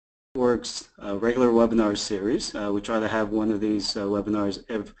Network's regular webinar series. We try to have one of these webinars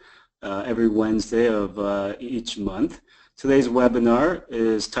every Wednesday of each month. Today's webinar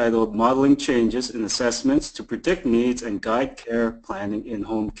is titled Modeling Changes in Assessments to Predict Needs and Guide Care Planning in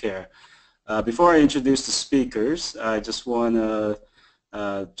Home Care. Before I introduce the speakers, I just want to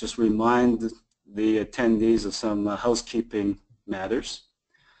just remind the attendees of some housekeeping matters.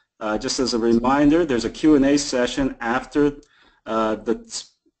 Just as a reminder, there's a Q&A session after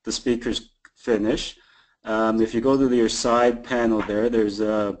the speakers finish. If you go to your side panel there's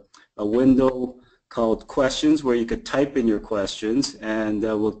a window called questions where you could type in your questions, and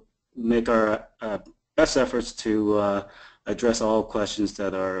we'll make our best efforts to address all questions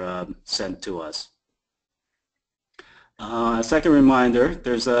that are sent to us. A second reminder,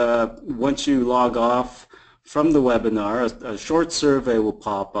 there's once you log off from the webinar, a short survey will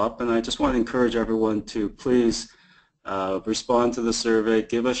pop up, and I just want to encourage everyone to please respond to the survey,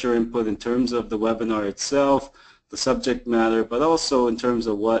 give us your input in terms of the webinar itself, the subject matter, but also in terms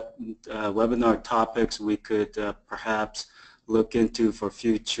of what webinar topics we could perhaps look into for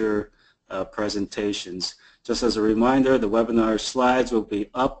future presentations. Just as a reminder, the webinar slides will be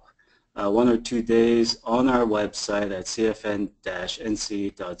up 1 or 2 days on our website at cfn-nc.ca.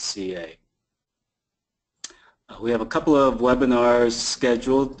 We have a couple of webinars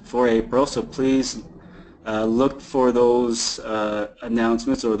scheduled for April, so please look for those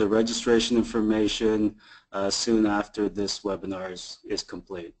announcements or the registration information soon after this webinar is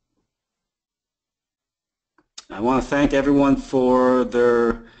complete. I want to thank everyone for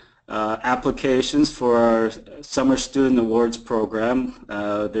their applications for our Summer Student Awards program.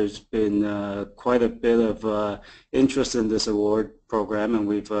 There's been quite a bit of interest in this award program, and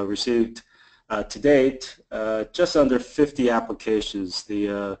we've received to date just under 50 applications.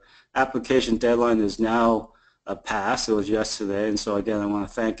 The application deadline is now passed. It was yesterday, and so again I want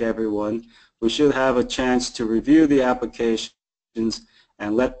to thank everyone. We should have a chance to review the applications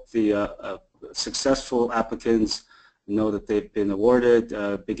and let the successful applicants know that they've been awarded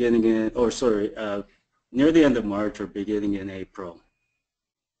beginning in, or sorry, near the end of March or beginning in April.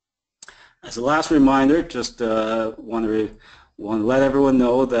 As a last reminder, just want to let everyone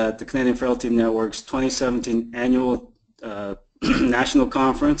know that the Canadian Frailty Network's 2017 annual National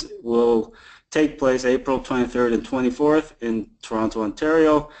Conference will take place April 23rd and 24th in Toronto,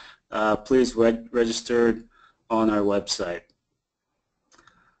 Ontario. Please register on our website.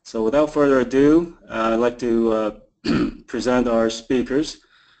 So without further ado, I'd like to present our speakers.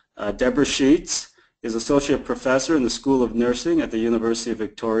 Deborah Sheets is Associate Professor in the School of Nursing at the University of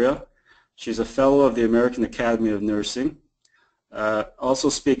Victoria. She's a Fellow of the American Academy of Nursing. Also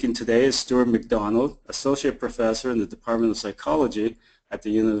speaking today is Stuart McDonald, Associate Professor in the Department of Psychology at the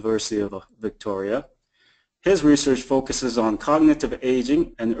University of Victoria. His research focuses on cognitive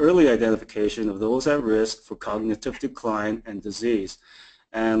aging and early identification of those at risk for cognitive decline and disease.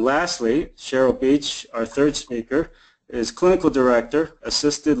 And lastly, Cheryl Beach, our third speaker, is Clinical Director,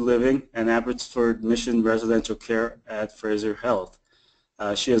 Assisted Living and Abbotsford Mission Residential Care at Fraser Health.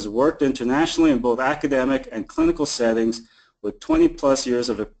 She has worked internationally in both academic and clinical settings with 20+ years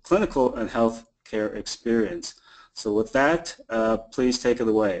of clinical and health care experience. So with that, please take it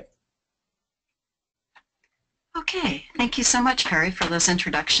away. Okay, thank you so much, Perry, for those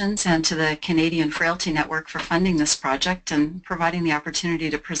introductions, and to the Canadian Frailty Network for funding this project and providing the opportunity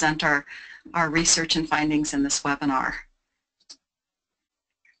to present our research and findings in this webinar.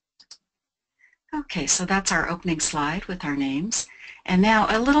 Okay, so that's our opening slide with our names. And now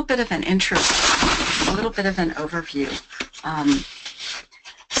a little bit of an intro, a little bit of an overview.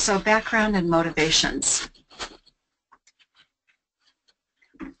 So background and motivations.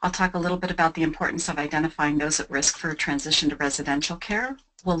 I'll talk a little bit about the importance of identifying those at risk for transition to residential care.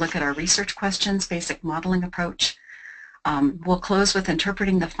 We'll look at our research questions, basic modeling approach. We'll close with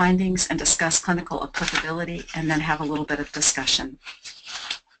interpreting the findings and discuss clinical applicability, and then have a little bit of discussion.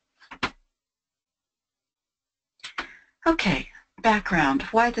 Okay, background.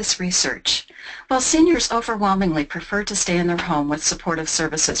 Why this research? Well, seniors overwhelmingly prefer to stay in their home with supportive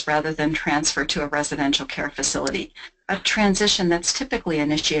services rather than transfer to a residential care facility, a transition that's typically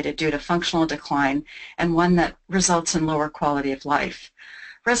initiated due to functional decline and one that results in lower quality of life.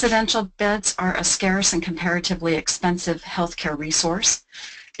 Residential beds are a scarce and comparatively expensive healthcare resource.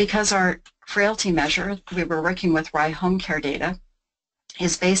 Because our frailty measure, we were working with RAI-HC data,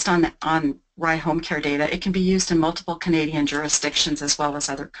 is based on RAI-HC data. It can be used in multiple Canadian jurisdictions as well as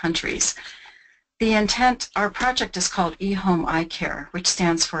other countries. The intent, our project is called eHome-iCare, which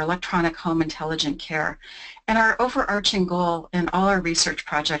stands for Electronic Home Intelligent Care. And our overarching goal in all our research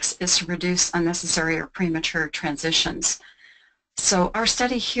projects is to reduce unnecessary or premature transitions. So our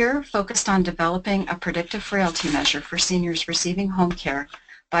study here focused on developing a predictive frailty measure for seniors receiving home care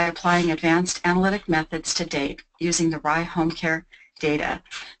by applying advanced analytic methods to date using the RAI-HC data.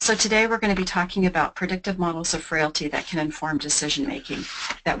 So today we're going to be talking about predictive models of frailty that can inform decision making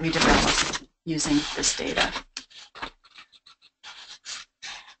that we developed using this data.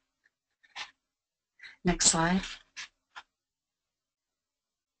 Next slide.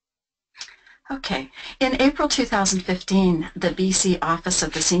 Okay. In April 2015, the BC Office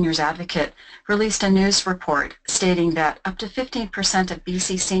of the Seniors Advocate released a news report stating that up to 15% of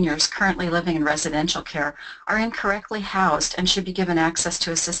BC seniors currently living in residential care are incorrectly housed and should be given access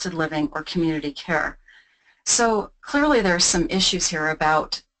to assisted living or community care. So clearly there's some issues here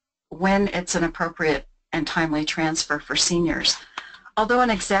about when it's an appropriate and timely transfer for seniors. Although an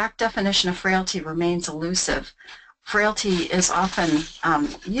exact definition of frailty remains elusive, frailty is often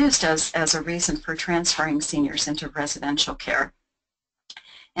used as a reason for transferring seniors into residential care.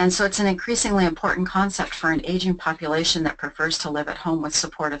 And so it's an increasingly important concept for an aging population that prefers to live at home with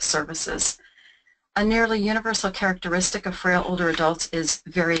supportive services. A nearly universal characteristic of frail older adults is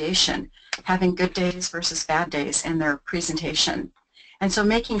variation, having good days versus bad days in their presentation. And so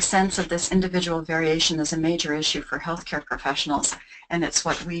making sense of this individual variation is a major issue for healthcare professionals, and it's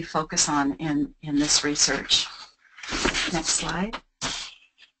what we focus on in this research. Next slide.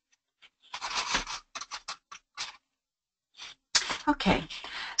 Okay,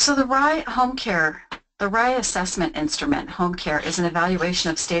 so the RAI Assessment Instrument-Homecare is an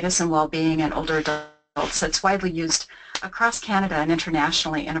evaluation of status and well-being in older adults that's widely used across Canada and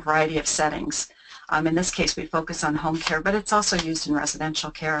internationally in a variety of settings. In this case, we focus on home care, but it's also used in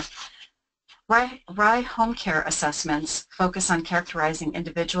residential care. RAI-HC assessments focus on characterizing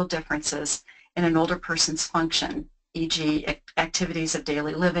individual differences in an older person's function, e.g. activities of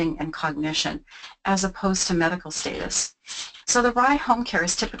daily living and cognition, as opposed to medical status. So the RAI-HC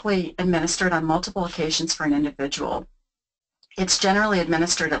is typically administered on multiple occasions for an individual. It's generally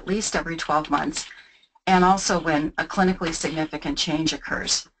administered at least every 12 months, and also when a clinically significant change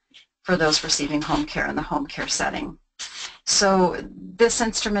occurs for those receiving home care in the home care setting. So this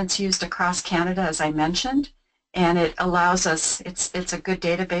instrument's used across Canada, as I mentioned, and it allows us, it's a good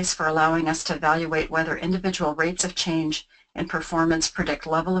database for allowing us to evaluate whether individual rates of change in performance predict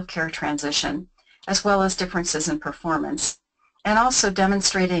level of care transition, as well as differences in performance, and also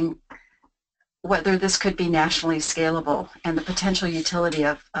demonstrating whether this could be nationally scalable and the potential utility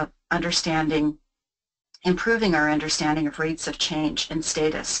of improving our understanding of rates of change in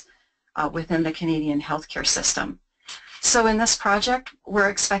status within the Canadian healthcare system. So in this project, we're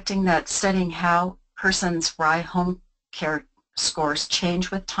expecting that studying how persons' RAI-HC scores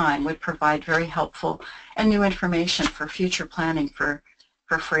change with time would provide very helpful and new information for future planning for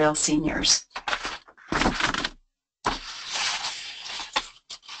frail seniors.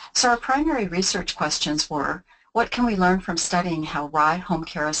 So our primary research questions were, what can we learn from studying how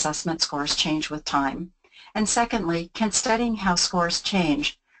RAI-HC assessment scores change with time? And secondly, can studying how scores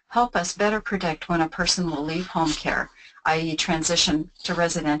change help us better predict when a person will leave home care, i.e. transition to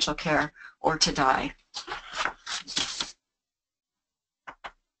residential care or to die?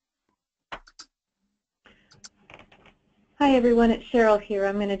 Hi everyone, it's Cheryl here.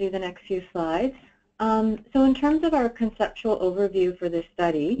 I'm going to do the next few slides. So in terms of our conceptual overview for this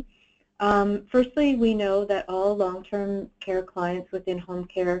study, firstly we know that all long-term care clients within home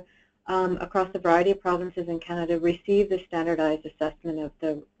care across a variety of provinces in Canada receive the standardized assessment of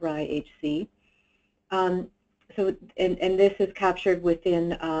the RAI-HC. And this is captured within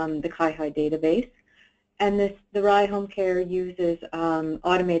the CIHI database. And the RAI-HC uses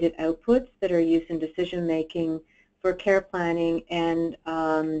automated outputs that are used in decision making for care planning and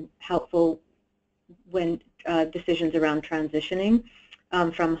helpful when decisions around transitioning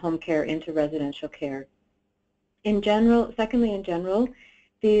from home care into residential care. In general,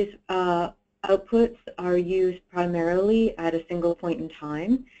 these outputs are used primarily at a single point in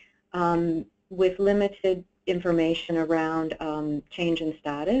time with limited information around change in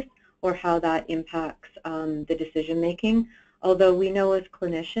status or how that impacts the decision making. Although we know as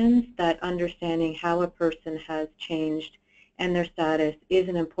clinicians that understanding how a person has changed and their status is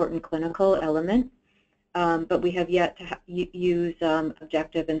an important clinical element, but we have yet to use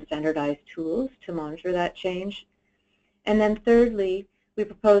objective and standardized tools to monitor that change. And then thirdly, we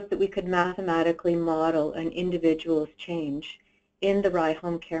proposed that we could mathematically model an individual's change in the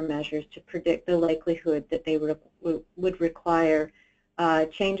RAI-HC measures to predict the likelihood that they would require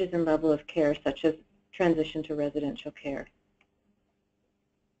changes in level of care, such as transition to residential care.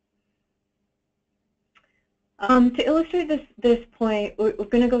 To illustrate this point, we're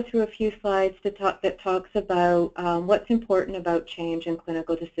going to go through a few slides that talks about what's important about change in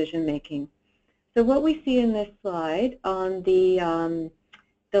clinical decision making. So what we see in this slide on the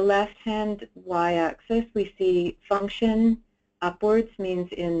left-hand y-axis, we see function upwards means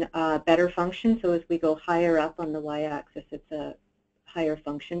in better function. So as we go higher up on the y-axis, it's a higher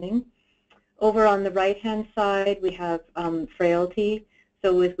functioning. Over on the right-hand side, we have frailty.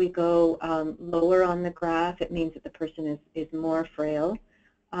 So as we go lower on the graph, it means that the person is more frail.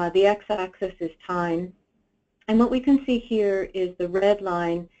 The x-axis is time. And what we can see here is the red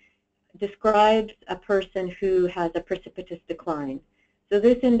line describes a person who has a precipitous decline. So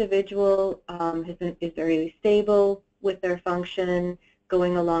this individual is very stable with their function,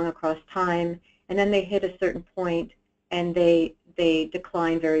 going along across time, and then they hit a certain point and they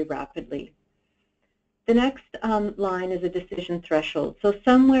decline very rapidly. The next line is a decision threshold. So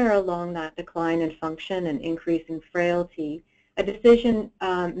somewhere along that decline in function and increase in frailty, a decision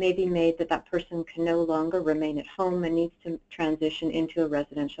may be made that that person can no longer remain at home and needs to transition into a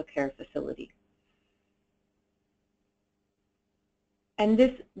residential care facility. And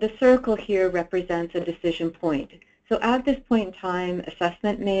the circle here represents a decision point. So at this point in time,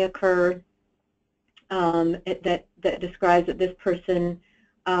 assessment may occur that describes that this person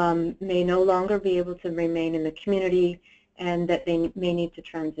may no longer be able to remain in the community and that they may need to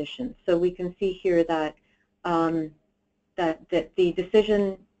transition. So we can see here that that the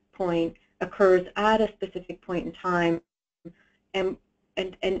decision point occurs at a specific point in time and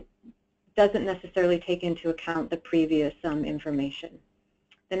doesn't necessarily take into account the previous information.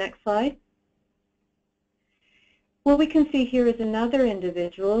 The next slide. What we can see here is another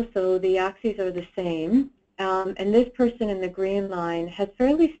individual, so the axes are the same, and this person in the green line has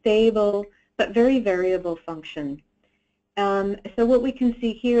fairly stable but very variable function. So what we can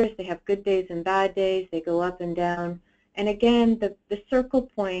see here is they have good days and bad days, they go up and down, and again the circle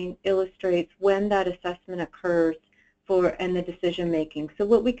point illustrates when that assessment occurs and the decision making. So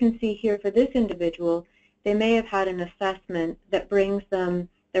what we can see here for this individual, they may have had an assessment that brings them,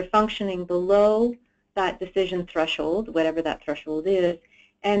 they're functioning below that decision threshold, whatever that threshold is,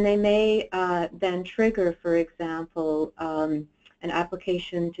 and they may then trigger, for example, an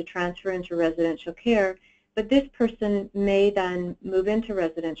application to transfer into residential care, but this person may then move into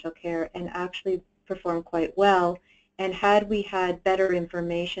residential care and actually perform quite well, and had we had better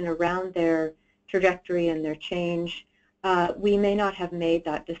information around their trajectory and their change, we may not have made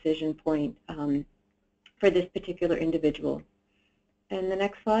that decision point for this particular individual. And the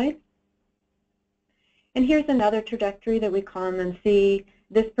next slide. And here's another trajectory that we commonly see.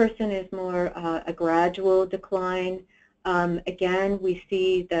 This person is more a gradual decline. Again, we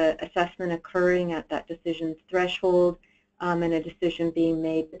see the assessment occurring at that decision threshold and a decision being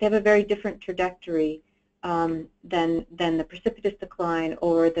made. But they have a very different trajectory than the precipitous decline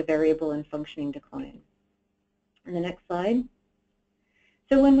or the variable and functioning decline. And the next slide.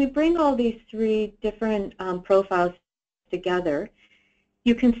 So when we bring all these three different profiles together,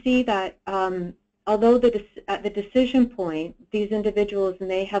 you can see that although at the decision point, these individuals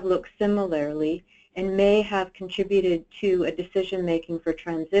may have looked similarly and may have contributed to a decision making for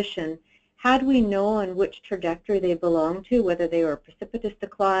transition, had we known which trajectory they belonged to, whether they were a precipitous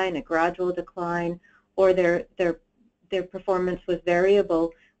decline, a gradual decline, or their performance was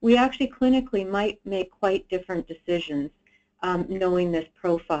variable, we actually clinically might make quite different decisions knowing this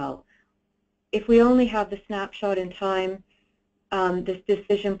profile. If we only have the snapshot in time, this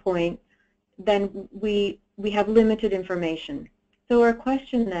decision point, then we have limited information. So our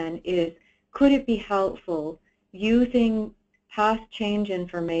question then is, could it be helpful using past change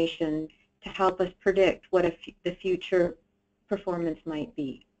information to help us predict what the future performance might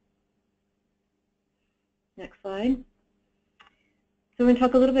be? Next slide. So we're going to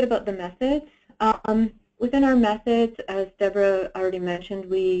talk a little bit about the methods. Within our methods, as Deborah already mentioned,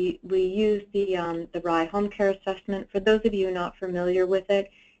 we use the RAI-HC assessment. For those of you not familiar with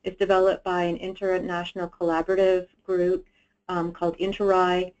it, it's developed by an international collaborative group called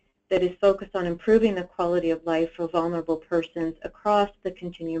InterRAI that is focused on improving the quality of life for vulnerable persons across the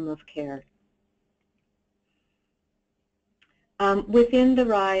continuum of care. Within the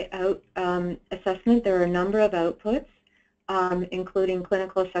RAI assessment, there are a number of outputs, including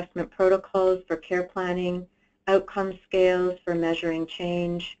clinical assessment protocols for care planning, outcome scales for measuring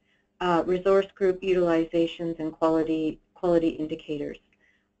change, resource group utilizations, and quality indicators.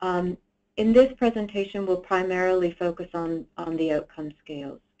 In this presentation, we'll primarily focus on the outcome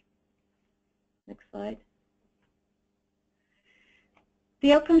scales. Next slide.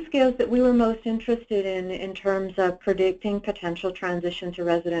 The outcome scales that we were most interested in terms of predicting potential transition to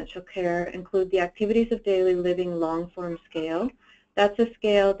residential care include the Activities of Daily Living Long-Form Scale. That's a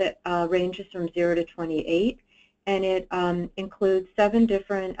scale that ranges from 0 to 28, and it includes 7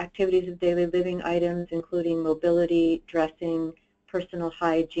 different activities of daily living items, including mobility, dressing, personal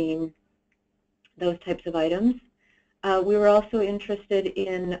hygiene, those types of items. We were also interested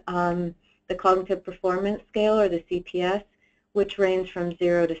in the Cognitive Performance Scale, or the CPS, which range from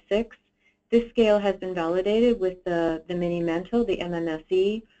 0 to 6. This scale has been validated with the mini-mental, the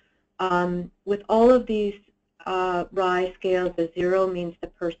MMSE. With all of these RAI scales, the 0 means the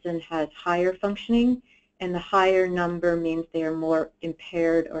person has higher functioning, and the higher number means they are more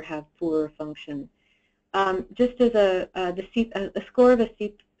impaired or have poorer function. Just as a score of a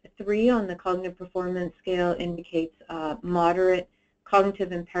C3 on the Cognitive Performance Scale indicates moderate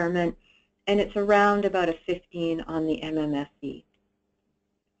cognitive impairment, and it's around about a 15 on the MMSE.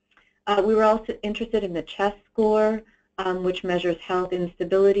 We were also interested in the CHESS score, which measures health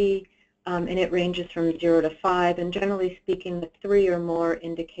instability, and it ranges from 0 to 5, and generally speaking, the 3 or more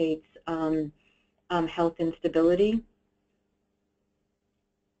indicates health instability.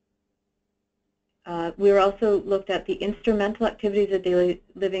 We were also looked at the Instrumental Activities of Daily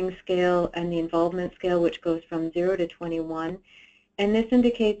Living Scale and the Involvement Scale, which goes from 0 to 21, and this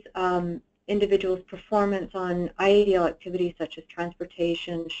indicates individuals' performance on IADL activities such as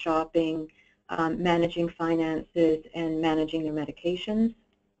transportation, shopping, managing finances, and managing their medications.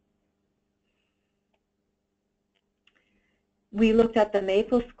 We looked at the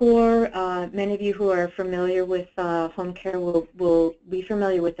MAPLE score. Many of you who are familiar with home care will be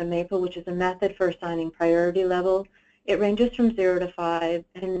familiar with the MAPLE, which is a method for assigning priority level. It ranges from 0 to 5,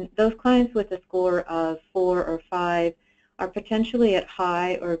 and those clients with a score of 4 or 5 are potentially at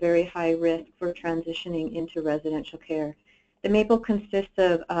high or very high risk for transitioning into residential care. The MAPLE consists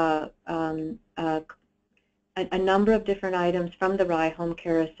of a number of different items from the RAI home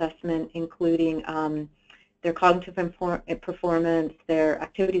care assessment, including their cognitive performance, their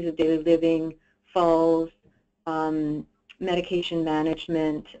activities of daily living, falls, medication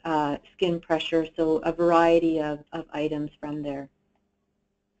management, skin pressure, so a variety of items from there.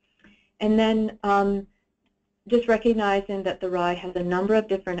 And then just recognizing that the RAI has a number of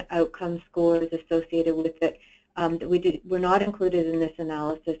different outcome scores associated with it that were not included in this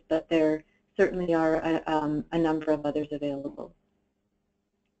analysis, but there certainly are a number of others available.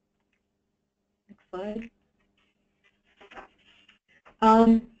 Next slide.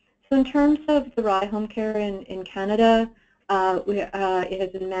 So in terms of the RAI home care in Canada, it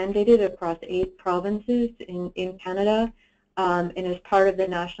has been mandated across 8 provinces in Canada, and is part of the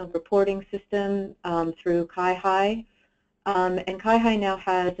national reporting system through CAI-HI. And CAI-HI now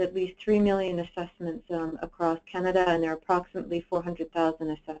has at least 3 million assessments across Canada, and there are approximately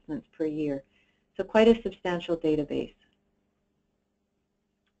 400,000 assessments per year. So quite a substantial database.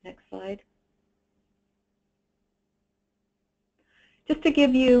 Next slide. Just to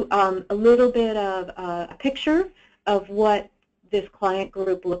give you a little bit of a picture of what this client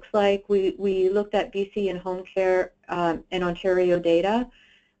group looks like, we looked at BC and home care and Ontario data.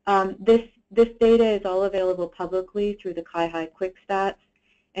 This data is all available publicly through the CAI-HI Quick Stats.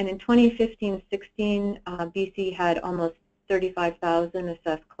 And in 2015-16, BC had almost 35,000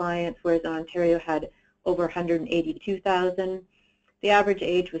 assessed clients, whereas Ontario had over 182,000. The average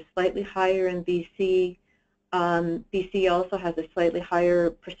age was slightly higher in BC. BC also has a slightly higher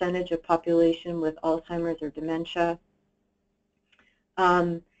percentage of population with Alzheimer's or dementia.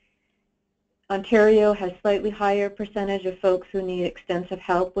 Ontario has slightly higher percentage of folks who need extensive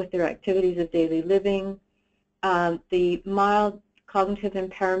help with their activities of daily living. The mild cognitive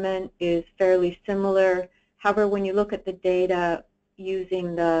impairment is fairly similar. However, when you look at the data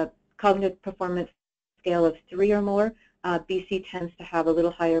using the cognitive performance scale of 3 or more, BC tends to have a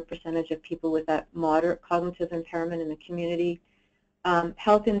little higher percentage of people with that moderate cognitive impairment in the community.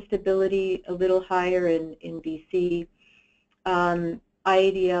 Health instability, a little higher in BC.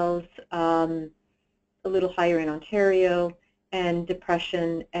 IADLs, a little higher in Ontario, and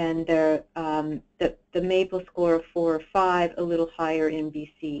depression and the MAPLE score of 4 or 5, a little higher in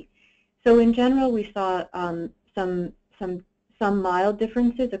BC. So in general, we saw some mild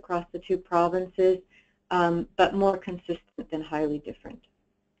differences across the 2 provinces, but more consistent than highly different.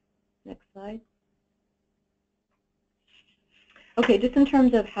 Next slide. Okay, just in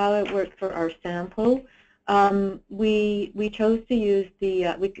terms of how it worked for our sample, we chose to use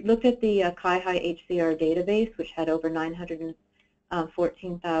the, we looked at the CAI-HI HCR database, which had over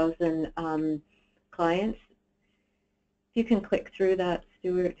 914,000 clients. You can click through that,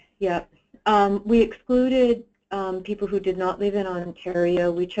 Stuart. Yeah. We excluded people who did not live in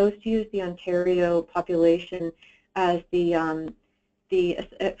Ontario. We chose to use the Ontario population as the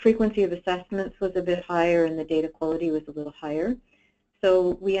frequency of assessments was a bit higher and the data quality was a little higher.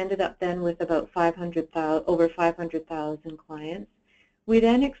 So we ended up then with about over 500,000 clients. We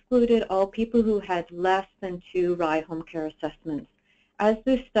then excluded all people who had less than 2 RAI-HC assessments. As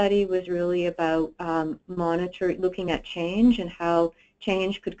this study was really about looking at change and how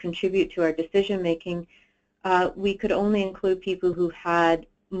change could contribute to our decision making, we could only include people who had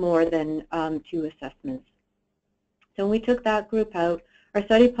more than 2 assessments. So when we took that group out, our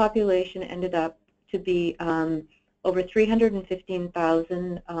study population ended up to be over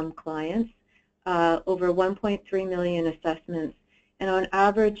 315,000 clients, over 1.3 million assessments, and on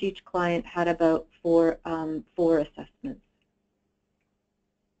average each client had about four assessments.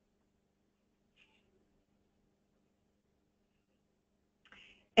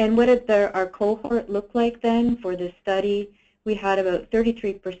 And what did our cohort look like then for this study? We had about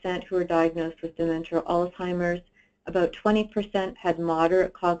 33% who were diagnosed with dementia or Alzheimer's. About 20% had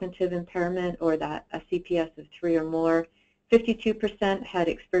moderate cognitive impairment or a CPS of 3 or more. 52% had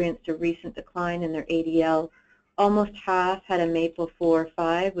experienced a recent decline in their ADL. Almost half had a MAPLE 4 or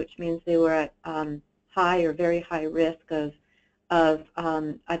 5, which means they were at high or very high risk of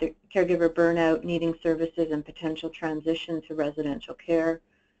either caregiver burnout, needing services, and potential transition to residential care.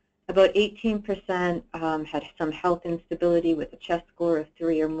 About 18% had some health instability with a CHEST score of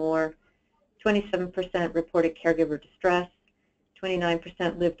 3 or more. 27% reported caregiver distress.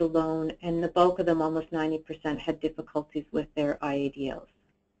 29% lived alone, and the bulk of them, almost 90%, had difficulties with their IADLs.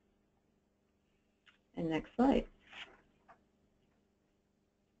 And next slide.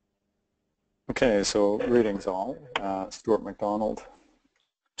 Okay, so greetings all. Stuart McDonald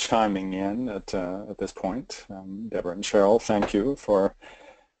chiming in at this point. Deborah and Cheryl, thank you for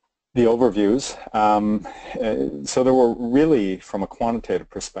the overviews. So there were really, from a quantitative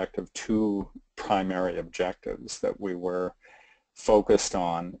perspective, 2 primary objectives that we were focused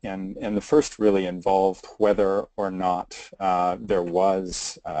on, and the first really involved whether or not there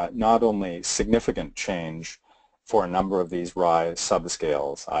was not only significant change for a number of these RAI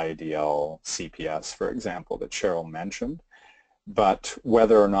subscales, IADL, CPS, for example, that Cheryl mentioned, but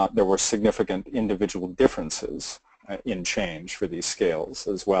whether or not there were significant individual differences in change for these scales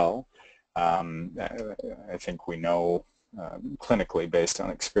as well. I think we know clinically, based on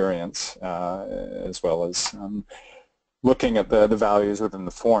experience, as well as looking at the values within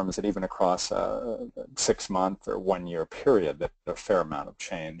the forms, that even across a 6-month or 1-year period, that a fair amount of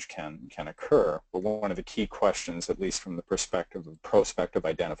change can occur. But one of the key questions, at least from the perspective of prospective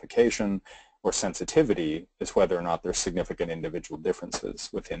identification or sensitivity, is whether or not there's significant individual differences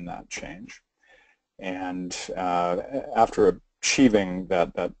within that change. And after achieving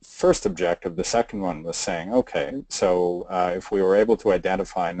that first objective, the second one was saying, okay, so if we were able to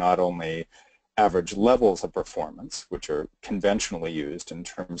identify not only average levels of performance, which are conventionally used in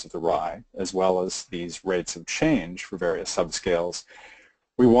terms of the RAI, as well as these rates of change for various subscales,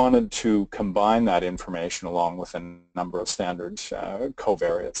 we wanted to combine that information along with a number of standards,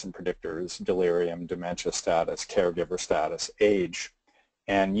 covariates and predictors, delirium, dementia status, caregiver status, age,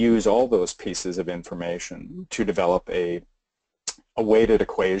 and use all those pieces of information to develop a weighted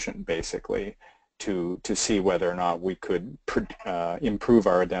equation, basically, to see whether or not we could improve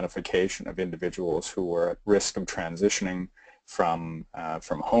our identification of individuals who were at risk of transitioning from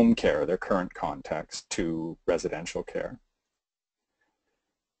home care, their current context, to residential care.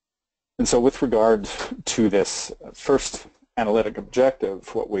 And so with regard to this first analytic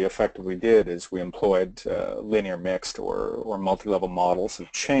objective, what we effectively did is we employed linear mixed or multi-level models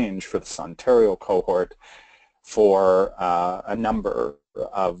of change for this Ontario cohort for a number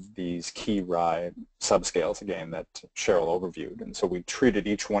of these key RAI subscales, again, that Cheryl overviewed. And so we treated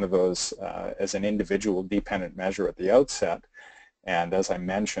each one of those as an individual dependent measure at the outset. And as I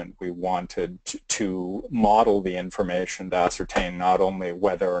mentioned, we wanted to model the information to ascertain not only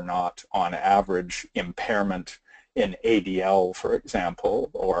whether or not, on average, impairment in ADL, for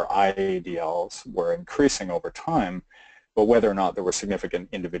example, or IADLs were increasing over time, but whether or not there were significant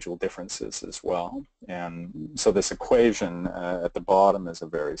individual differences as well. And so this equation at the bottom is a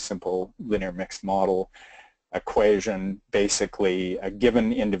very simple linear mixed model equation. Basically, a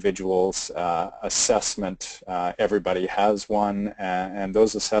given individual's assessment, everybody has one, and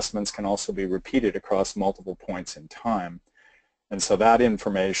those assessments can also be repeated across multiple points in time. And so that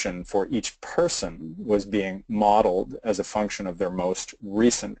information for each person was being modeled as a function of their most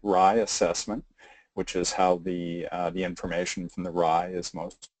recent RAI assessment, which is how the information from the RAI is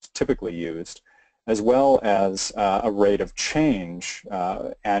most typically used, as well as a rate of change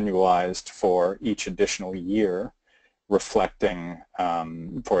annualized for each additional year, reflecting,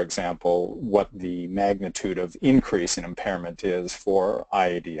 for example, what the magnitude of increase in impairment is for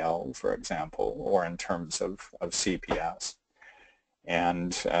IADL, for example, or in terms of CPS.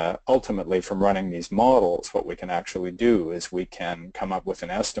 And ultimately, from running these models, what we can actually do is we can come up with an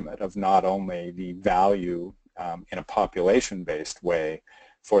estimate of not only the value in a population-based way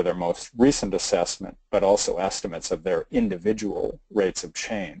for their most recent assessment, but also estimates of their individual rates of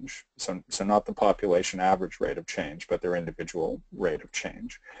change. So not the population average rate of change, but their individual rate of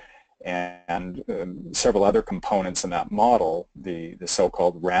change. And several other components in that model, the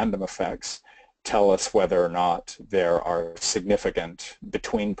so-called random effects, tell us whether or not there are significant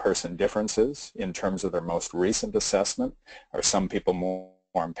between-person differences in terms of their most recent assessment. Are some people more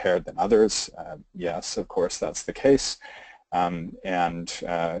impaired than others? Yes, of course, that's the case.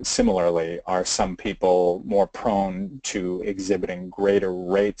 Similarly, are some people more prone to exhibiting greater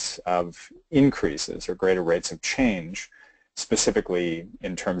rates of increases or greater rates of change, specifically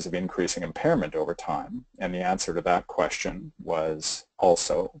in terms of increasing impairment over time? And the answer to that question was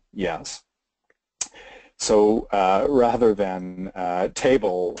also yes. So rather than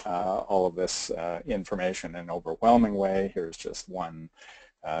table all of this information in an overwhelming way, here's just one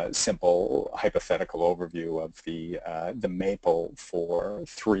simple hypothetical overview of the MAPLE for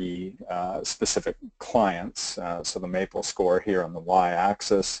 3 specific clients. So the MAPLE score here on the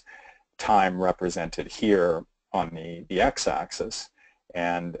y-axis, time represented here on the x-axis.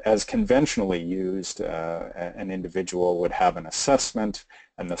 And as conventionally used, an individual would have an assessment,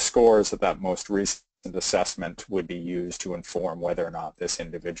 and the scores of that most recent assessment would be used to inform whether or not this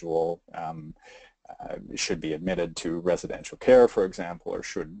individual should be admitted to residential care, for example, or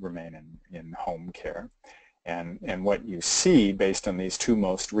should remain in home care. And what you see based on these 2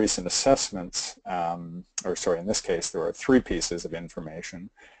 most recent assessments, or sorry, in this case there are 3 pieces of information.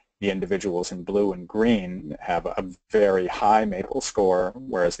 The individuals in blue and green have a very high MAPLE score,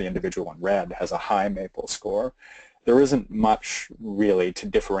 whereas the individual in red has a high MAPLE score. There isn't much really to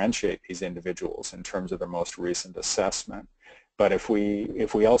differentiate these individuals in terms of their most recent assessment. But if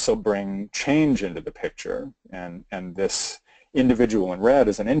we also bring change into the picture, and this individual in red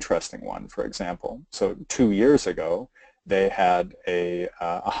is an interesting one, for example. So 2 years ago, they had a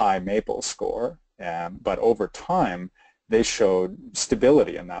high MAPLE score, but over time, they showed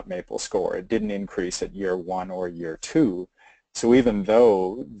stability in that MAPLE score. It didn't increase at year 1 or year 2. So even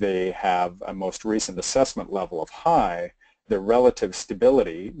though they have a most recent assessment level of high, their relative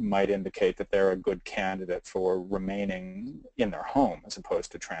stability might indicate that they're a good candidate for remaining in their home as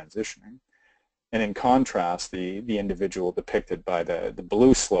opposed to transitioning. And in contrast, the individual depicted by the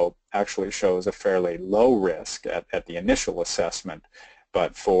blue slope actually shows a fairly low risk at the initial assessment,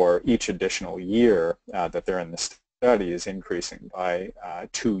 but for each additional year that they're in the study is increasing by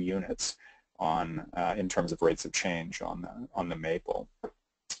 2 units in terms of rates of change on the MAPLE.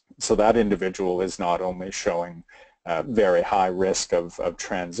 So that individual is not only showing very high risk of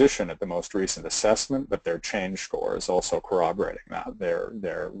transition at the most recent assessment, but their change score is also corroborating that.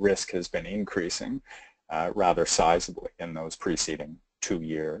 Their risk has been increasing rather sizably in those preceding 2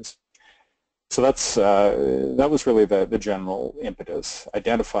 years. So that was really the general impetus.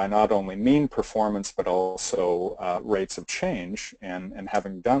 Identify not only mean performance, but also rates of change, and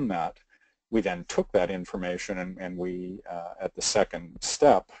having done that, we then took that information and we, at the second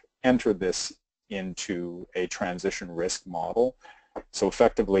step, entered this into a transition risk model. So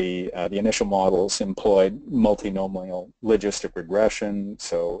effectively, the initial models employed multinomial logistic regression,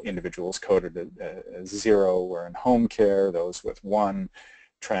 so individuals coded as 0 were in home care, those with 1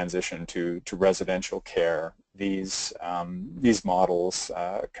 transition to residential care. These models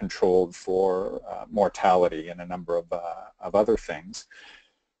controlled for mortality and a number of other things.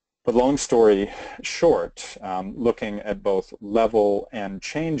 But long story short, looking at both level and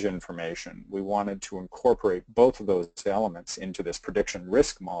change information, we wanted to incorporate both of those elements into this prediction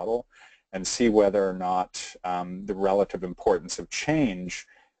risk model and see whether or not the relative importance of change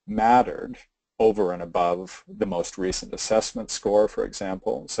mattered over and above the most recent assessment score, for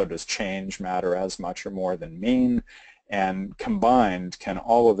example. So does change matter as much or more than mean? And combined, can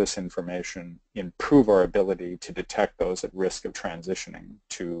all of this information improve our ability to detect those at risk of transitioning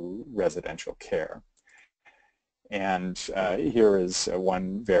to residential care? And here is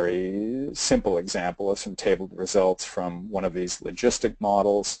one very simple example of some tabled results from one of these logistic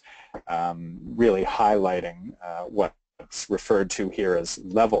models, really highlighting what's referred to here as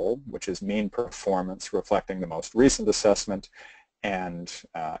level, which is mean performance reflecting the most recent assessment, and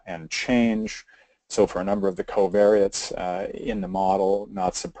change. So for a number of the covariates in the model,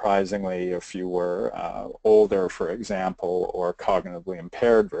 not surprisingly, if you were older, for example, or cognitively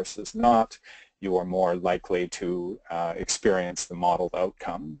impaired versus not, you are more likely to experience the modeled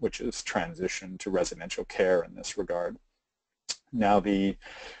outcome, which is transition to residential care in this regard. Now,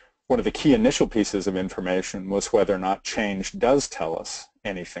 one of the key initial pieces of information was whether or not change does tell us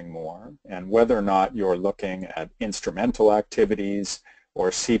anything more, and whether or not you're looking at instrumental activities or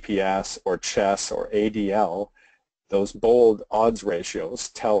CPS or chess or ADL. Those bold odds ratios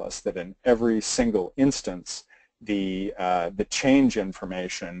tell us that in every single instance the change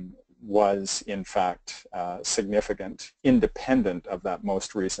information was in fact significant, independent of that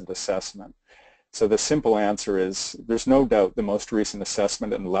most recent assessment. So the simple answer is there's no doubt the most recent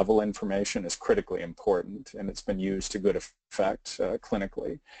assessment and level information is critically important, and it's been used to good effect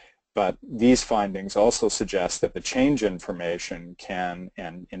clinically. But these findings also suggest that the change information can,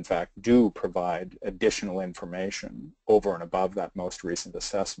 and in fact do, provide additional information over and above that most recent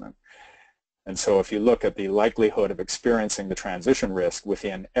assessment. And so if you look at the likelihood of experiencing the transition risk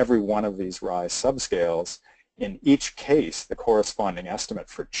within every one of these RAI subscales, in each case the corresponding estimate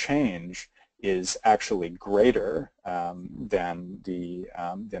for change is actually greater than the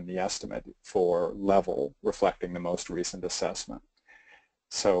estimate for level reflecting the most recent assessment.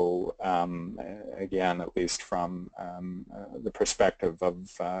 So again, at least from the perspective of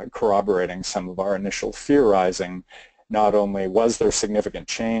corroborating some of our initial theorizing, not only was there significant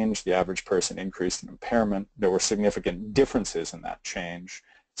change, the average person increased in impairment, there were significant differences in that change.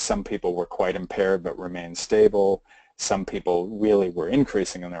 Some people were quite impaired but remained stable. Some people really were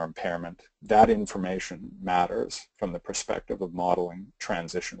increasing in their impairment. That information matters from the perspective of modeling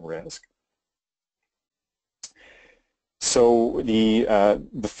transition risk. So the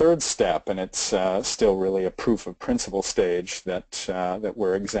third step, and it's still really a proof of principle stage that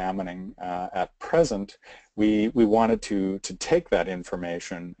we're examining at present, we wanted to take that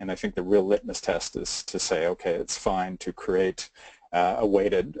information, and I think the real litmus test is to say, okay, it's fine to create a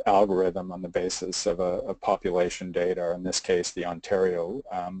weighted algorithm on the basis of a population data, or in this case the Ontario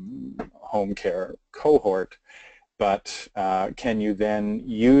home care cohort, but can you then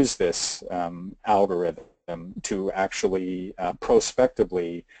use this algorithm to actually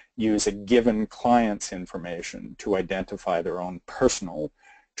prospectively use a given client's information to identify their own personal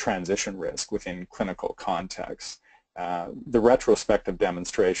transition risk within clinical contexts. The retrospective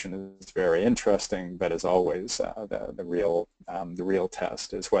demonstration is very interesting, but as always, the real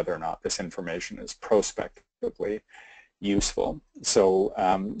test is whether or not this information is prospectively useful. So,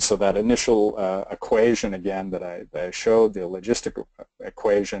 so that initial equation again that I showed, the logistic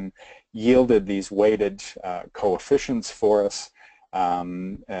equation, yielded these weighted coefficients for us.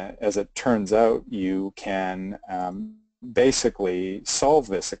 As it turns out, you can basically solve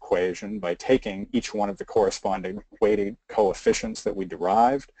this equation by taking each one of the corresponding weighted coefficients that we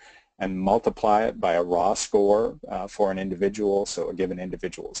derived and multiply it by a raw score for an individual, so a given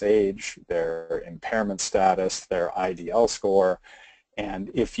individual's age, their impairment status, their IDL score, and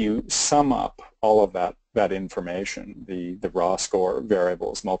if you sum up all of that information, the raw score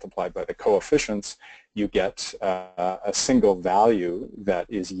variables multiplied by the coefficients, you get a single value that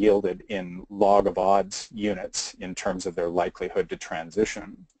is yielded in log of odds units in terms of their likelihood to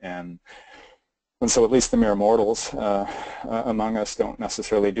transition. And so at least the mere mortals among us don't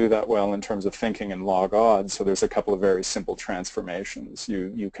necessarily do that well in terms of thinking in log odds, so there's a couple of very simple transformations.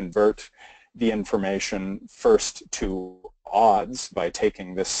 You convert the information first to odds by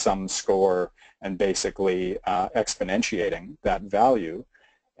taking this sum score and basically exponentiating that value.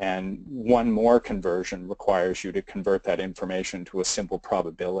 And one more conversion requires you to convert that information to a simple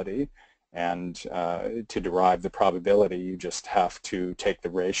probability. And to derive the probability, you just have to take the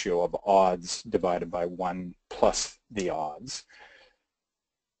ratio of odds divided by 1 plus the odds.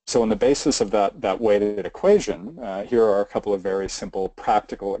 So on the basis of that weighted equation, here are a couple of very simple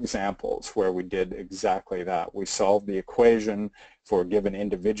practical examples where we did exactly that. We solved the equation for given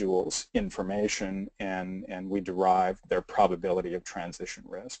individuals' information, and we derived their probability of transition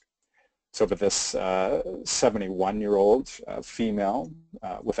risk. So for this 71-year-old female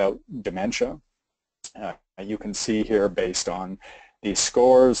without dementia, you can see here based on these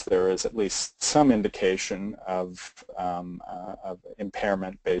scores, there is at least some indication of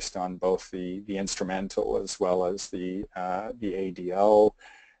impairment based on both the instrumental as well as the ADL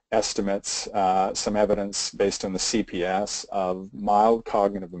estimates, some evidence based on the CPS of mild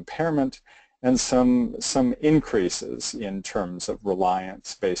cognitive impairment, and some increases in terms of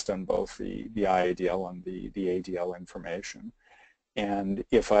reliance based on both the IADL and the ADL information. And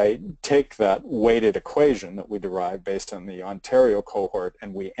if I take that weighted equation that we derived based on the Ontario cohort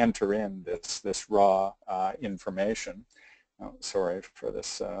and we enter in this raw information, sorry for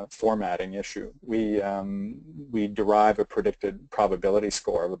this formatting issue, we derive a predicted probability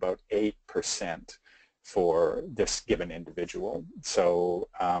score of about 8% for this given individual. So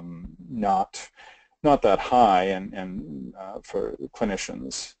not that high, and for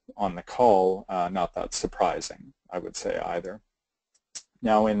clinicians on the call, not that surprising, I would say, either.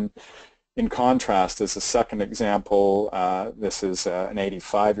 Now, in contrast, as a second example, this is an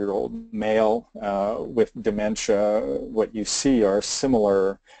 85-year-old male with dementia. What you see are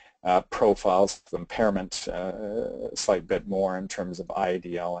similar profiles of impairment, a slight bit more in terms of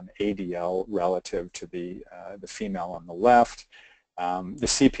IADL and ADL relative to the female on the left. The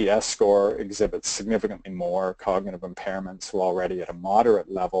CPS score exhibits significantly more cognitive impairments, so already at a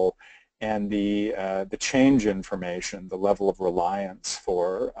moderate level, and the change information, the level of reliance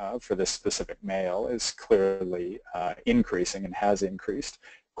for this specific male is clearly increasing and has increased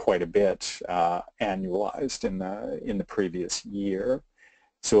quite a bit annualized in the previous year.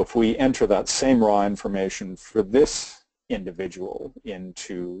 So if we enter that same raw information for this individual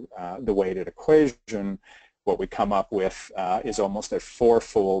into the weighted equation, what we come up with is almost a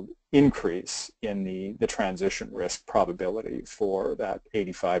fourfold increase in the transition risk probability for that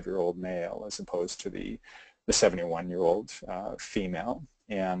 85-year-old male as opposed to the 71-year-old female.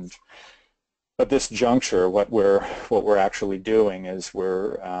 And at this juncture, what we're actually doing is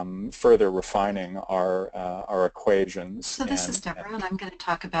we're further refining our equations. So this is Deborah, and I'm going to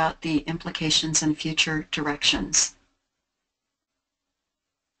talk about the implications and future directions.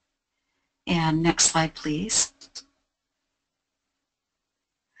 And next slide, please.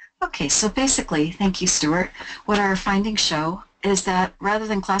 Okay, so basically, thank you, Stuart, what our findings show is that rather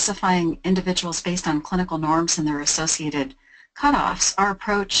than classifying individuals based on clinical norms and their associated cutoffs, our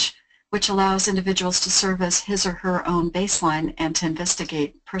approach, which allows individuals to serve as his or her own baseline and to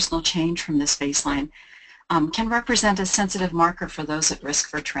investigate personal change from this baseline, can represent a sensitive marker for those at risk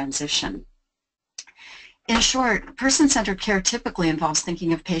for transition. In short, person-centered care typically involves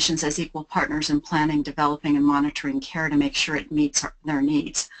thinking of patients as equal partners in planning, developing, and monitoring care to make sure it meets their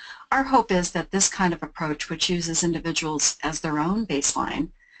needs. Our hope is that this kind of approach, which uses individuals as their own baseline,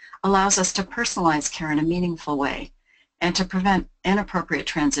 allows us to personalize care in a meaningful way and to prevent inappropriate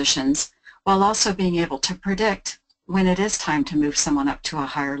transitions while also being able to predict when it is time to move someone up to a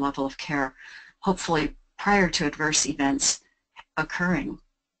higher level of care, hopefully prior to adverse events occurring.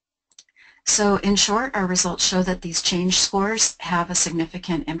 So in short, our results show that these change scores have a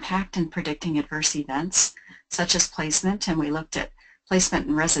significant impact in predicting adverse events, such as placement, and we looked at placement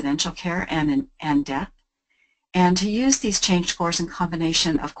in residential care and death. And to use these change scores in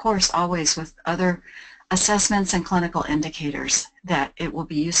combination, of course, always with other assessments and clinical indicators, that it will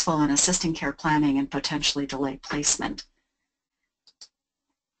be useful in assisting care planning and potentially delay placement.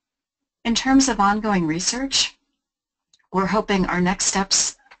 In terms of ongoing research, we're hoping our next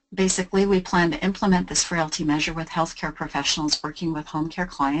steps, basically, we plan to implement this frailty measure with healthcare professionals working with home care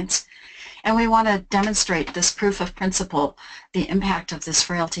clients, and we want to demonstrate this proof of principle, the impact of this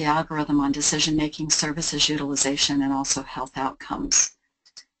frailty algorithm on decision-making, services utilization, and also health outcomes.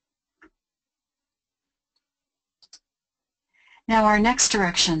 Now, our next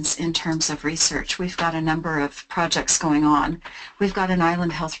directions in terms of research, we've got a number of projects going on. We've got an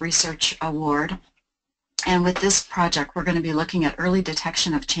Island Health Research Award. And with this project, we're going to be looking at early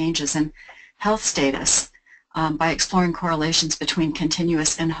detection of changes in health status by exploring correlations between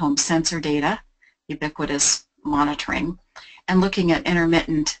continuous in-home sensor data, ubiquitous monitoring, and looking at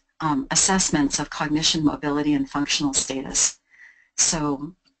intermittent assessments of cognition, mobility, and functional status.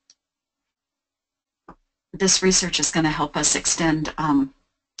 So this research is going to help us extend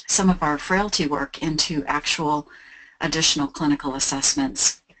some of our frailty work into actual additional clinical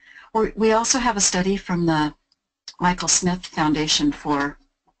assessments. We also have a study from the Michael Smith Foundation for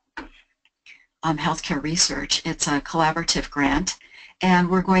Healthcare Research. It's a collaborative grant, and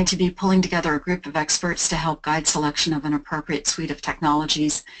we're going to be pulling together a group of experts to help guide selection of an appropriate suite of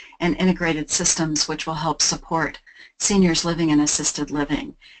technologies and integrated systems which will help support seniors living in assisted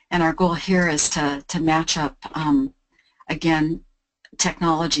living. And our goal here is to match up, again,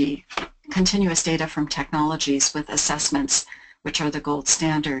 technology, continuous data from technologies with assessments, which are the gold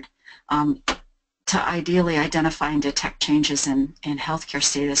standard, to ideally identify and detect changes in healthcare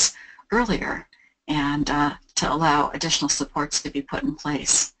status earlier and to allow additional supports to be put in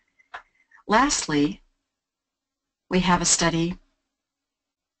place. Lastly, we have a study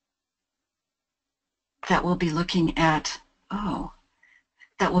that will be looking at,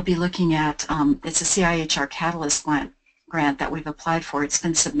 it's a CIHR Catalyst grant that we've applied for. It's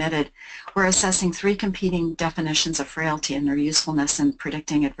been submitted. We're assessing 3 competing definitions of frailty and their usefulness in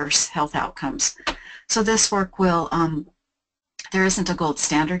predicting adverse health outcomes. So this work will, there isn't a gold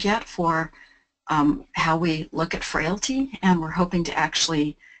standard yet for how we look at frailty, and we're hoping to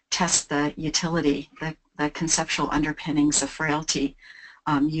actually test the utility, the conceptual underpinnings of frailty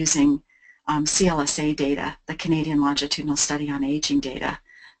using CLSA data, the Canadian Longitudinal Study on Aging data,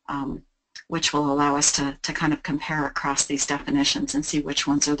 which will allow us to kind of compare across these definitions and see which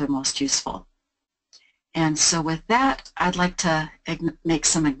ones are the most useful. And so with that, I'd like to make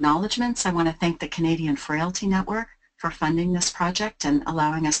some acknowledgements. I want to thank the Canadian Frailty Network for funding this project and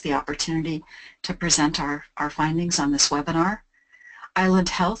allowing us the opportunity to present our findings on this webinar. Island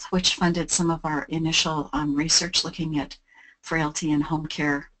Health, which funded some of our initial research looking at frailty and home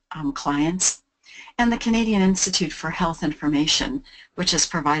care clients, and the Canadian Institute for Health Information, which has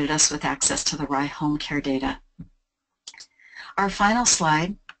provided us with access to the RAI-HC data. Our final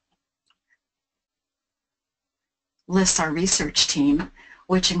slide lists our research team,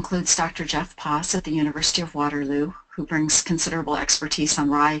 which includes Dr. Jeff Poss at the University of Waterloo, who brings considerable expertise on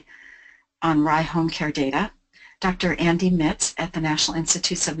RAI-HC data, Dr. Andy Mitz at the National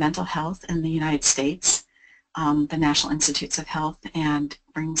Institutes of Mental Health in the United States, the National Institutes of Health, and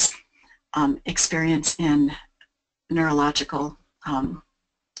brings experience in neuropsychological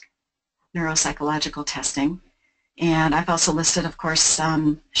testing. And I've also listed, of course,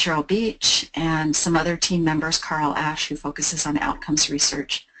 Cheryl Beach and some other team members, Carl Ash, who focuses on outcomes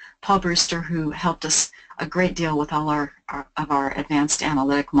research, Paul Brewster, who helped us a great deal with all of our advanced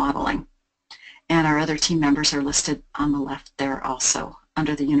analytic modeling. And our other team members are listed on the left there also,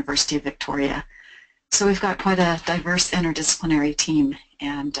 under the University of Victoria. So we've got quite a diverse interdisciplinary team,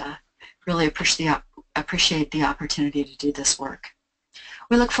 and really appreciate the opportunity to do this work.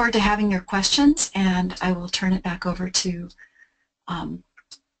 We look forward to having your questions, and I will turn it back over to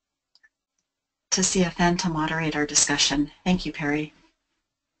CFN to moderate our discussion. Thank you, Perry.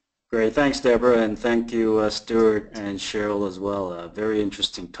 Great, thanks Deborah, and thank you Stuart and Cheryl as well. A very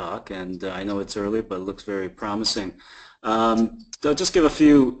interesting talk, and I know it's early, but it looks very promising. I'll just give a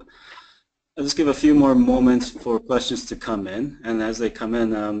few more moments for questions to come in, and as they come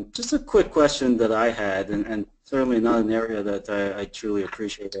in, just a quick question that I had, and certainly not an area that I truly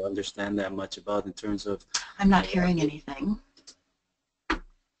appreciate or understand that much about in terms of... I'm not hearing anything.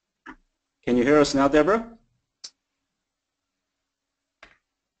 Can you hear us now, Deborah?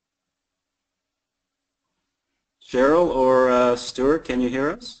 Cheryl or Stuart, can you hear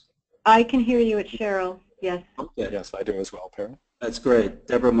us? I can hear you. It's Cheryl. Yes. Okay. Yes, I do as well, Perry. That's great.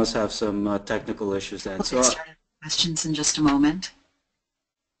 Deborah must have some technical issues then. We'll get started with questions in just a moment.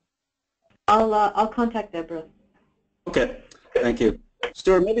 I'll contact Deborah. Okay, thank you.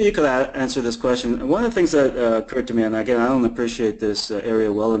 Stuart, maybe you could answer this question. One of the things that occurred to me, and again, I don't appreciate this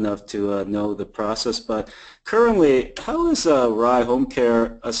area well enough to know the process, but currently, how is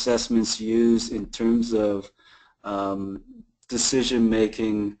RAI-HC assessments used in terms of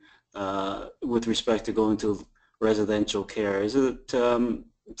decision-making with respect to going to residential care? Is it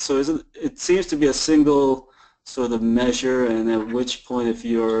it seems to be a single sort of measure, and at which point, if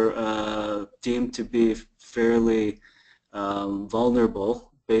you're deemed to be fairly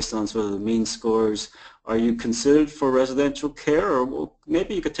vulnerable based on sort of the mean scores, are you considered for residential care, or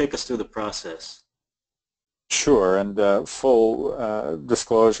maybe you could take us through the process? Sure, and full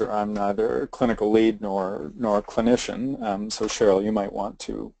disclosure, I'm neither a clinical lead nor a clinician, so Cheryl, you might want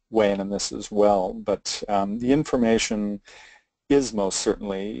to weigh in on this as well, but the information is most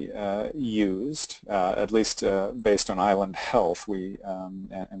certainly used, at least based on Island Health.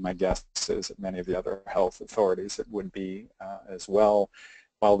 And my guess is that many of the other health authorities it would be as well.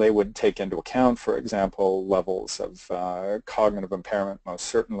 While they would take into account, for example, levels of cognitive impairment, most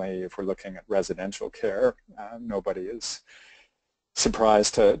certainly if we're looking at residential care, nobody is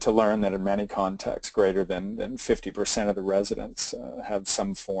surprised to learn that in many contexts greater than 50% of the residents have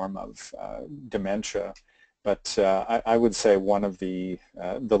some form of dementia. But I would say one of the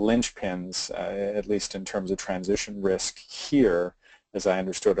linchpins, at least in terms of transition risk here, as I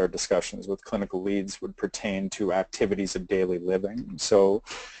understood our discussions with clinical leads, would pertain to activities of daily living. So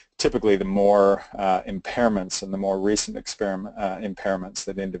typically the more impairments and the more recent impairments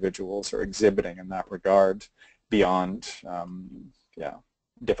that individuals are exhibiting in that regard beyond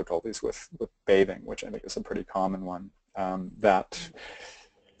difficulties with bathing, which I think is a pretty common one,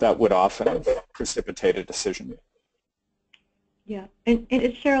 that would often precipitate a decision. Yeah, and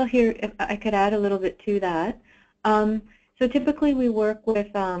it's Cheryl here, if I could add a little bit to that. So typically we work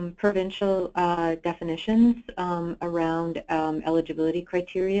with provincial definitions around eligibility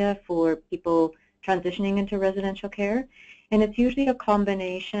criteria for people transitioning into residential care. And it's usually a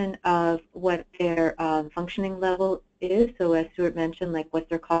combination of what their functioning level is. So as Stuart mentioned, like what's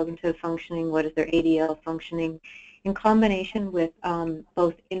their cognitive functioning, what is their ADL functioning, in combination with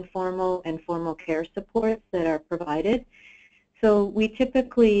both informal and formal care supports that are provided. So we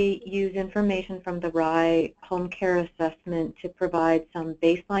typically use information from the RAI-HC assessment to provide some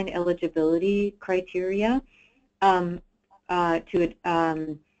baseline eligibility criteria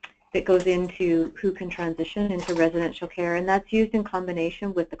that goes into who can transition into residential care, and that's used in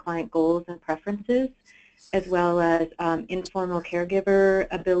combination with the client goals and preferences, as well as informal caregiver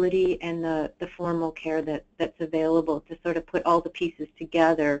ability and the formal care that's available to sort of put all the pieces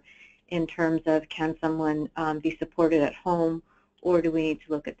together in terms of can someone be supported at home, or do we need to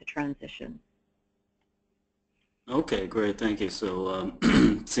look at the transition? Okay, great, thank you. So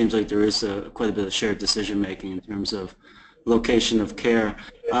it seems like there is quite a bit of shared decision making in terms of location of care.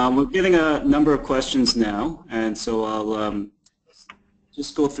 We're getting a number of questions now, and so I'll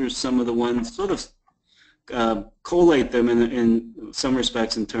just go through some of the ones, sort of collate them in some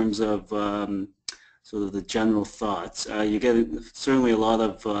respects in terms of sort of the general thoughts. You get certainly a lot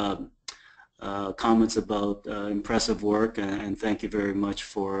of comments about impressive work, and thank you very much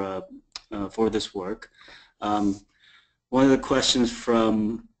for this work. One of the questions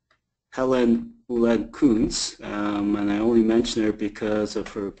from Helen Ulan-Kunz, and I only mention her because of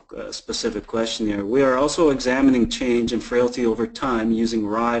her specific question here. We are also examining change in frailty over time using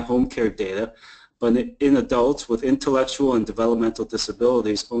RAI-HC data, but in adults with intellectual and developmental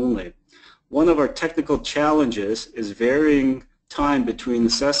disabilities only. One of our technical challenges is varying time between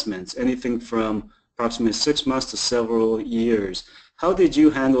assessments, anything from approximately 6 months to several years. How did you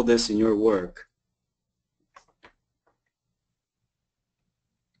handle this in your work?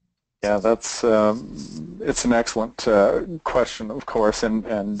 Yeah, that's it's an excellent question, of course, and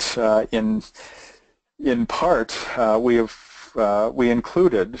in part we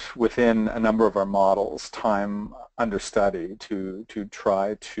included within a number of our models time under study to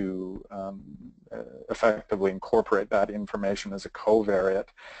try to effectively incorporate that information as a covariate.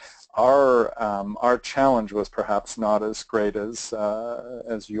 Our challenge was perhaps not as great as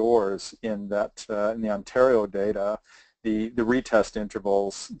yours in that in the Ontario data, the retest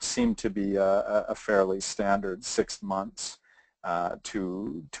intervals seem to be a fairly standard 6 months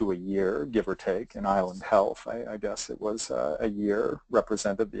to a year, give or take. In Island Health, I guess it was a year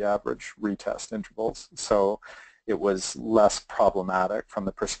represented the average retest intervals. So it was less problematic from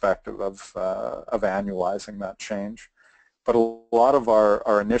the perspective of annualizing that change. But a lot of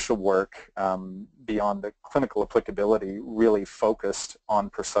our initial work beyond the clinical applicability really focused on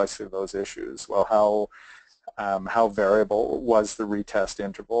precisely those issues. Well, how variable was the retest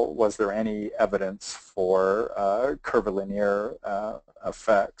interval? Was there any evidence for curvilinear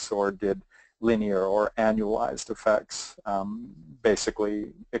effects, or did linear or annualized effects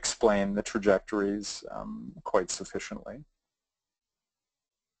basically explain the trajectories quite sufficiently?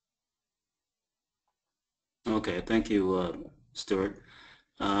 Okay, thank you, Stuart.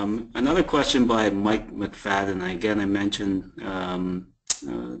 Another question by Mike McFadden. Again, I mentioned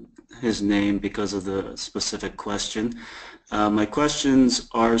his name because of the specific question. My questions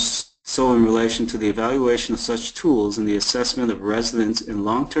are so in relation to the evaluation of such tools and the assessment of residents in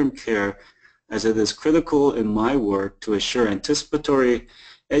long-term care, as it is critical in my work to assure anticipatory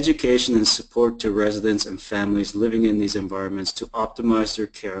education and support to residents and families living in these environments to optimize their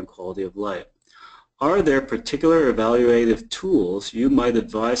care and quality of life. Are there particular evaluative tools you might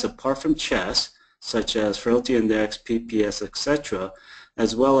advise apart from CHESS, such as Frailty Index, PPS, etc.,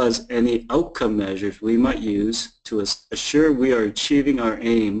 as well as any outcome measures we might use to assure we are achieving our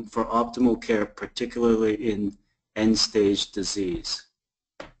aim for optimal care, particularly in end-stage disease?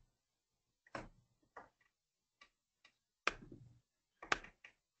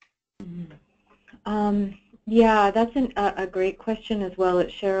 Yeah, that's a great question as well.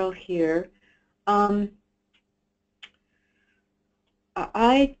 It's Cheryl here.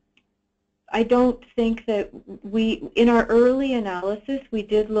 I don't think that in our early analysis, we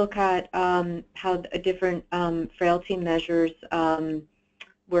did look at how different frailty measures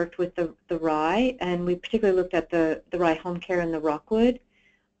worked with the RAI, and we particularly looked at the RAI-HC and the Rockwood.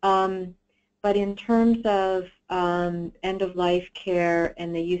 But in terms of end-of-life care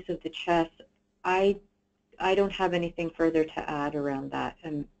and the use of the CHESS, I don't have anything further to add around that,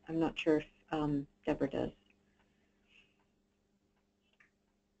 and I'm not sure if Deborah does.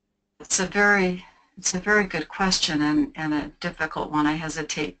 It's a very good question and a difficult one. I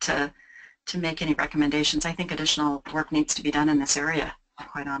hesitate to make any recommendations. I think additional work needs to be done in this area,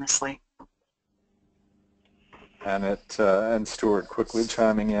 quite honestly. And Stuart quickly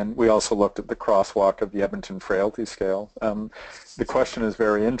chiming in. We also looked at the crosswalk of the Edmonton Frailty Scale. The question is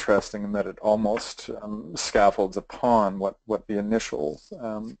very interesting in that it almost scaffolds upon what the initial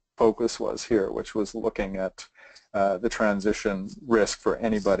focus was here, which was looking at the transition risk for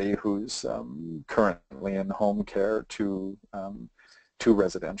anybody who's currently in home care to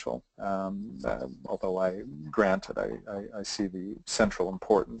residential. Although granted, I see the central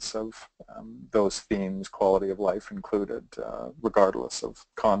importance of those themes, quality of life included, regardless of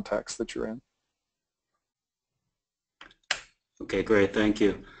context that you're in. Okay, great, thank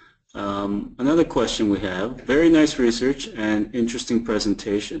you. Another question we have, very nice research and interesting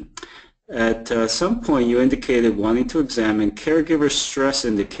presentation. At some point you indicated wanting to examine caregiver stress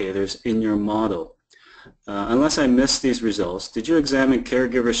indicators in your model. Unless I missed these results, did you examine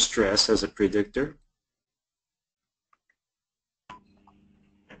caregiver stress as a predictor?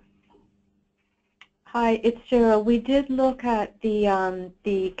 Hi, it's Cheryl. We did look at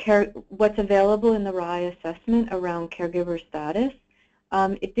what's available in the RAI assessment around caregiver status.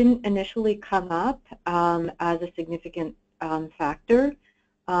 It didn't initially come up as a significant factor,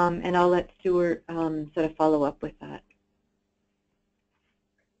 and I'll let Stuart sort of follow up with that.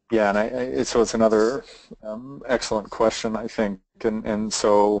 Yeah, and so it's another excellent question, I think, and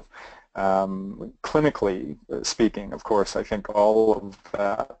so clinically speaking, of course, I think all of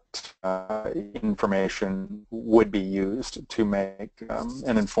that information would be used to make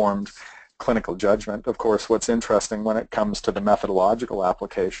an informed clinical judgment. Of course, what's interesting when it comes to the methodological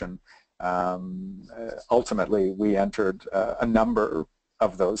application, ultimately we entered a number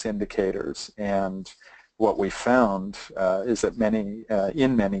of those indicators, and what we found is that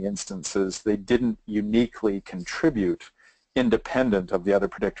in many instances, they didn't uniquely contribute independent of the other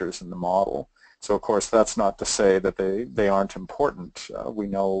predictors in the model. So of course, that's not to say that they aren't important. We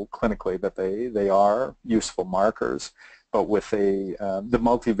know clinically that they are useful markers, but with the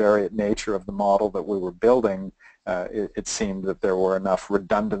multivariate nature of the model that we were building, it seemed that there were enough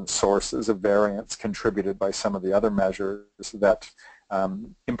redundant sources of variance contributed by some of the other measures that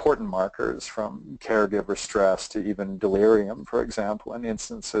important markers from caregiver stress to even delirium, for example, in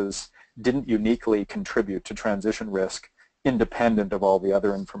instances didn't uniquely contribute to transition risk independent of all the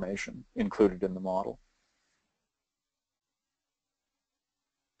other information included in the model.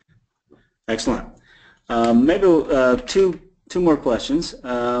 Excellent. Maybe two more questions.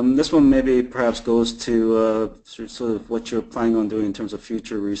 This one maybe perhaps goes to sort of what you're planning on doing in terms of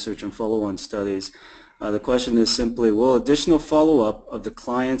future research and follow-on studies. The question is simply, will additional follow-up of the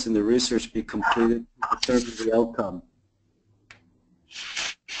clients and the research be completed to determine the outcome?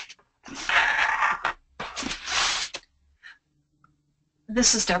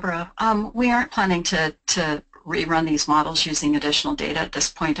 This is Deborah. We aren't planning to rerun these models using additional data at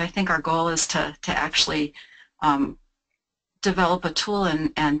this point. I think our goal is to actually develop a tool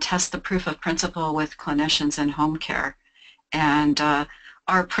and test the proof of principle with clinicians in home care. And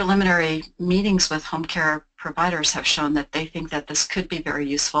our preliminary meetings with home care providers have shown that they think that this could be very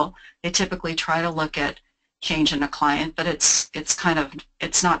useful. They typically try to look at change in a client, but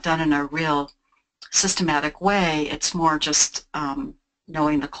it's not done in a real systematic way. It's more just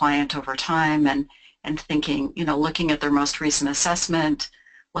knowing the client over time and thinking, looking at their most recent assessment,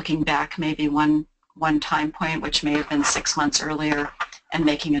 looking back maybe one time point, which may have been 6 months earlier, and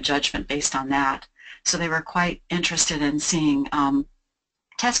making a judgment based on that. So they were quite interested in seeing,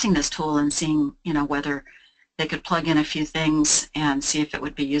 testing this tool and seeing, whether they could plug in a few things and see if it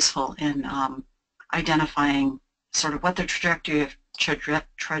would be useful in identifying sort of what the trajectory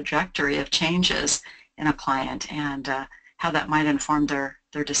of change is in a client and how that might inform their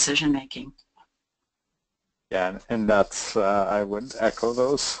decision making. Yeah, and that's, I would echo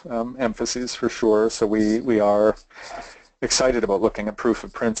those emphases for sure. So we are excited about looking at proof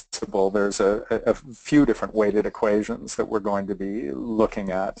of principle. There's a few different weighted equations that we're going to be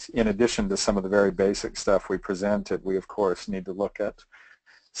looking at. In addition to some of the very basic stuff we presented, we of course need to look at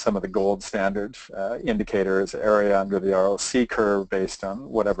some of the gold standard indicators, area under the ROC curve based on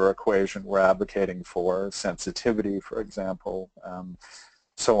whatever equation we're advocating for, sensitivity, for example,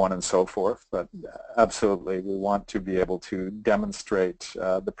 so on and so forth. But absolutely, we want to be able to demonstrate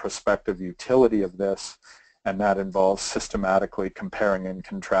the prospective utility of this, and that involves systematically comparing and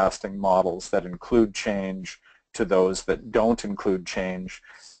contrasting models that include change to those that don't include change,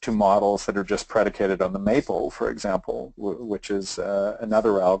 to models that are just predicated on the MAPLE, for example, which is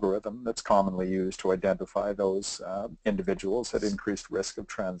another algorithm that's commonly used to identify those individuals at increased risk of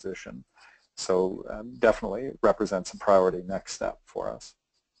transition. So definitely represents a priority next step for us.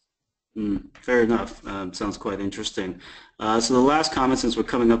 Fair enough. Sounds quite interesting. So the last comment, since we're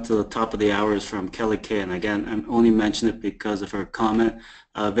coming up to the top of the hour, is from Kelly Kay, and again, I'm only mentioning it because of her comment.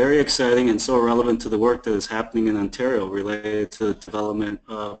 Very exciting and so relevant to the work that is happening in Ontario related to the development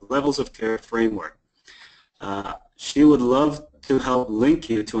of levels of care framework. She would love to help link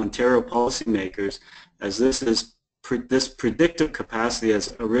you to Ontario policymakers, as this predictive capacity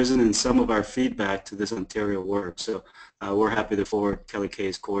has arisen in some of our feedback to this Ontario work. So we're happy to forward Kelly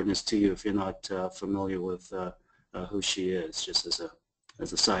Kay's coordinates to you if you're not familiar with who she is, just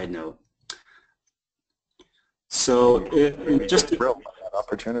as a side note. So just thrilled by that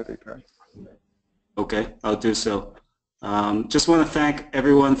opportunity, Greg. Okay, I'll do so. Just want to thank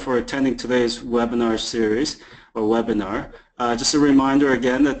everyone for attending today's webinar series or webinar. Just a reminder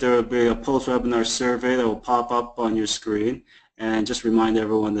again that there will be a post-webinar survey that will pop up on your screen, and just remind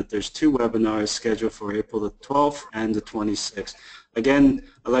everyone that there's 2 webinars scheduled for April the 12th and the 26th. Again,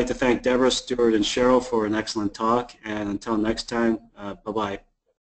 I'd like to thank Deborah, Stuart, and Cheryl for an excellent talk, and until next time, bye-bye.